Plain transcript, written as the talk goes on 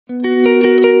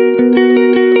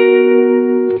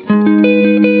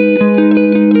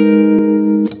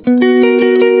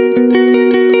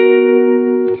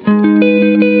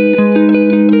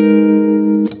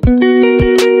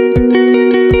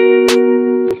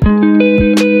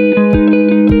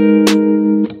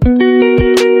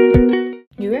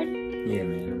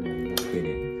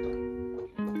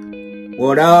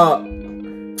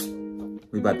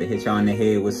hit y'all in the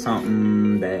head with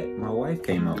something that my wife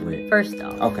came up with. First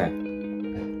off. Okay.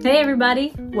 Hey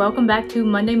everybody, welcome back to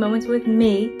Monday Moments with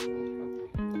me.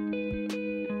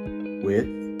 With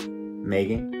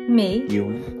Megan. Me.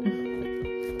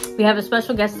 Ewing. We have a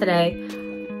special guest today.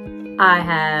 I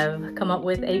have come up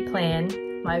with a plan.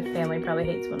 My family probably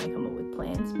hates when I come up with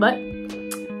plans, but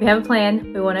we have a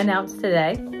plan we want to announce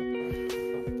today.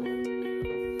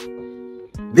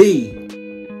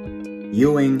 The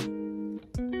Ewing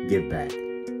Giveback.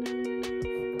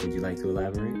 Would you like to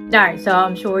elaborate? All right, so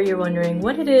I'm sure you're wondering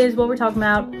what it is, what we're talking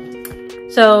about.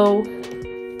 So,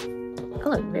 I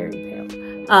look very pale.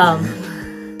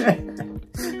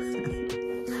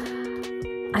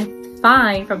 I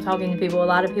find from talking to people, a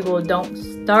lot of people don't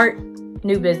start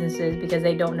new businesses because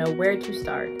they don't know where to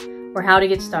start or how to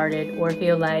get started or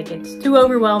feel like it's too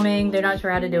overwhelming, they're not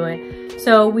sure how to do it.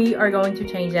 So we are going to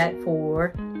change that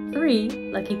for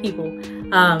 3 lucky people.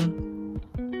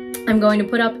 I'm going to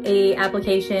put up a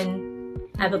application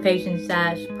 /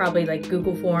 probably like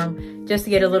Google form just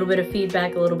to get a little bit of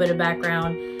feedback, a little bit of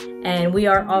background. And we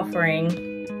are offering,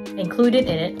 included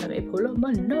in it, let me pull up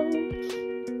my notes.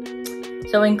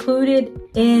 So included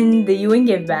in the Ewing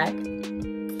Giveback,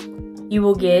 you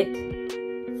will get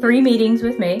 3 meetings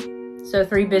with me. So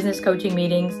 3 business coaching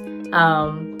meetings,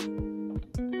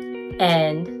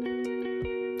 and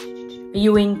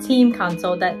Ewing team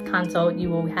consult. That consult, you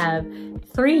will have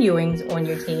 3 Ewings on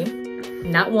your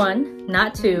team. Not 1,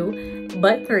 not 2,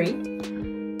 but 3.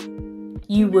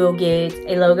 You will get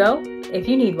a logo if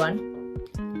you need one.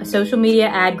 A social media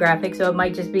ad graphic, so it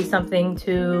might just be something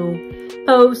to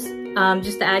post,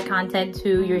 just to add content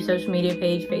to your social media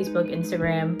page, Facebook,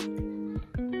 Instagram.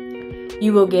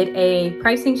 You will get a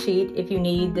pricing sheet if you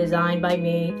need, designed by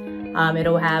me.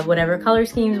 It'll have whatever color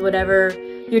schemes, whatever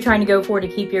you're trying to go for to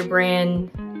keep your brand,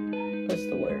 what's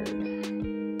the word?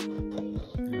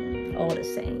 All the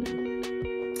same.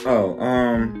 Oh,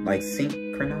 like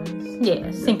synchronized?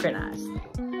 Yeah, synchronized.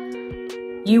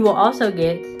 You will also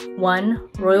get 1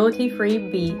 royalty-free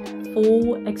beat,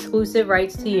 full exclusive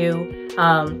rights to you.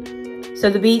 So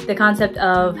the beat, the concept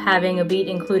of having a beat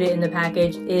included in the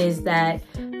package is that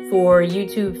for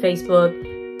YouTube, Facebook,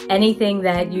 anything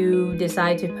that you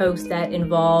decide to post that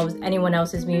involves anyone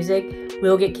else's music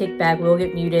will get kicked back, will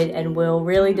get muted, and will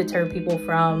really deter people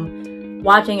from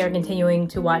watching or continuing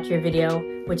to watch your video,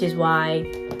 which is why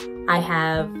I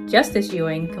have Justice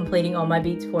Ewing completing all my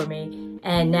beats for me.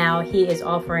 And now he is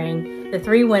offering the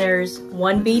 3 winners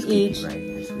 1 beat each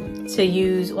to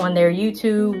use on their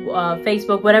YouTube,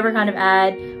 Facebook, whatever kind of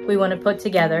ad we want to put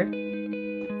together.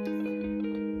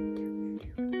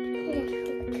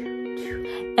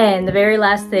 And the very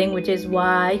last thing, which is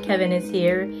why Kevin is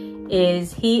here,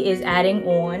 is he is adding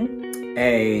on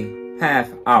a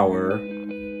half-hour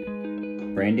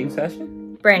branding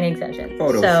session? Branding session.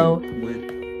 Photo shoot with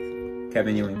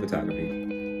Kevin Ewing Photography.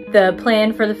 The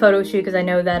plan for the photo shoot, because I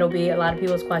know that'll be a lot of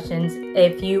people's questions.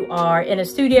 If you are in a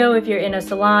studio, if you're in a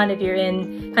salon, if you're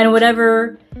in kind of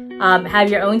whatever, have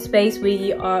your own space,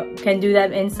 we can do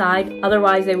that inside.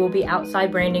 Otherwise, they will be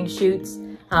outside branding shoots,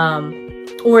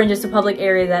 or in just a public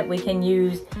area that we can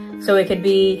use. So it could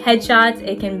be headshots,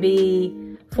 it can be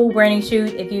full branding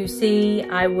shoot. If you see,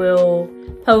 I will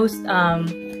post,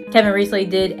 Kevin recently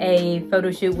did a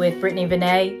photo shoot with Brittany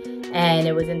Vinay, and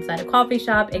it was inside a coffee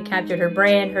shop. It captured her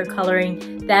brand, her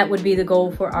coloring. That would be the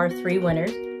goal for our 3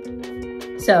 winners.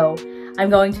 So I'm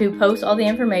going to post all the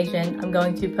information. I'm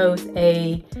going to post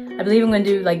I believe I'm going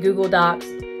to do like Google Docs,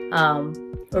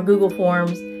 or Google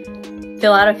Forms.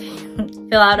 Fill out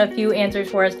a few answers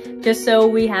for us, just so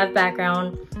we have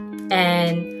background.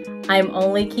 And I'm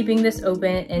only keeping this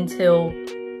open until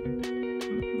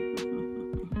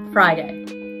Friday.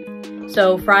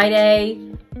 So Friday,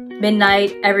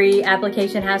 midnight, every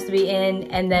application has to be in,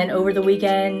 and then over the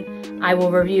weekend, I will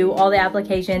review all the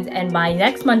applications, and by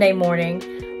next Monday morning,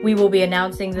 we will be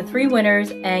announcing the 3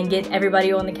 winners and get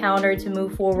everybody on the calendar to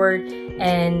move forward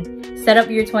and set up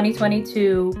your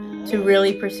 2022 to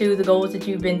really pursue the goals that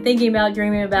you've been thinking about,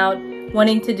 dreaming about,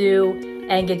 wanting to do,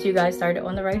 and get you guys started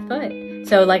on the right foot.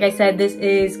 So like I said, this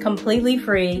is completely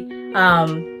free.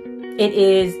 It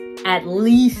is at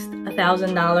least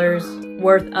 $1,000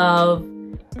 worth of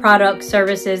product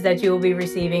services that you will be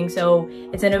receiving. So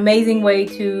it's an amazing way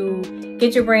to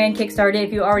get your brand kickstarted.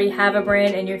 If you already have a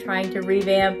brand and you're trying to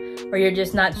revamp, or you're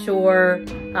just not sure,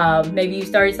 maybe you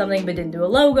started something but didn't do a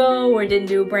logo or didn't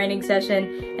do a branding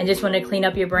session and just want to clean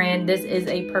up your brand, this is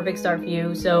a perfect start for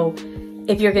you. So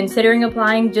if you're considering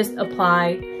applying, just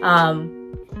apply.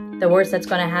 The worst that's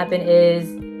going to happen is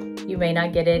you may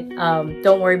not get it.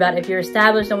 Don't worry about if you're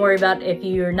established. Don't worry about if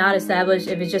you're not established.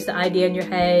 If it's just an idea in your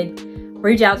head,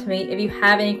 reach out to me. If you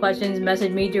have any questions,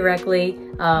 message me directly.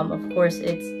 Of course,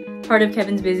 it's part of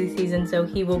Kevin's busy season, so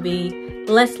he will be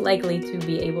less likely to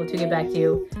be able to get back to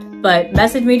you. But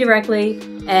message me directly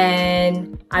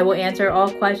and I will answer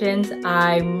all questions.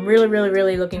 I'm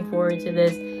really looking forward to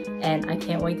this, and I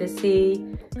can't wait to see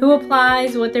who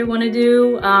applies, what they want to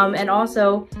do, and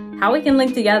also how we can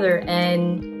link together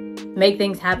and make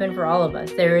things happen for all of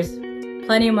us. There's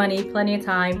plenty of money, plenty of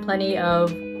time, plenty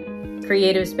of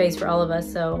creative space for all of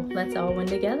us, so let's all win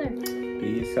together.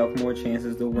 Give yourself more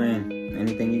chances to win.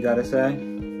 Anything you gotta say?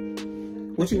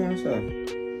 What you wanna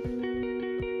say?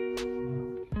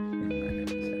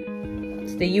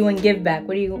 It's the Ewing Giveback.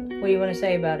 What do you want to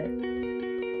say about it?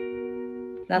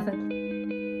 Nothing?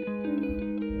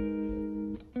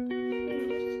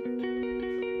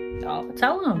 Oh,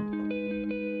 tell them.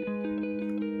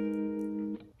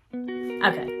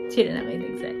 Okay, she didn't have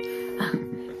anything to say.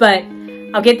 But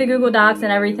I'll get the Google Docs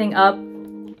and everything up.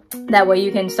 That way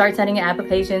you can start sending in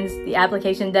applications. The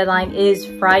application deadline is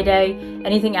Friday.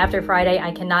 Anything after Friday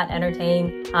I cannot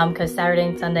entertain because Saturday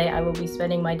and Sunday I will be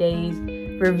spending my days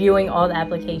reviewing all the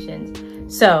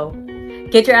applications. So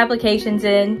get your applications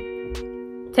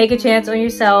in. Take a chance on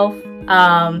yourself.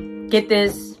 Get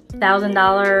this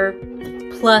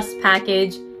 $1,000 plus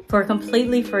package for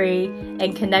completely free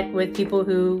and connect with people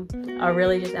who are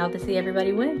really just out to see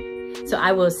everybody win. So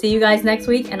I will see you guys next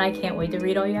week, and I can't wait to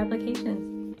read all your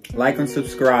applications. Like and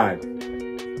subscribe.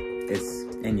 It's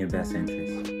in your best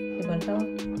interest. You want to tell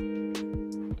them?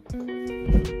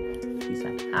 Peace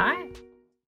out. All right.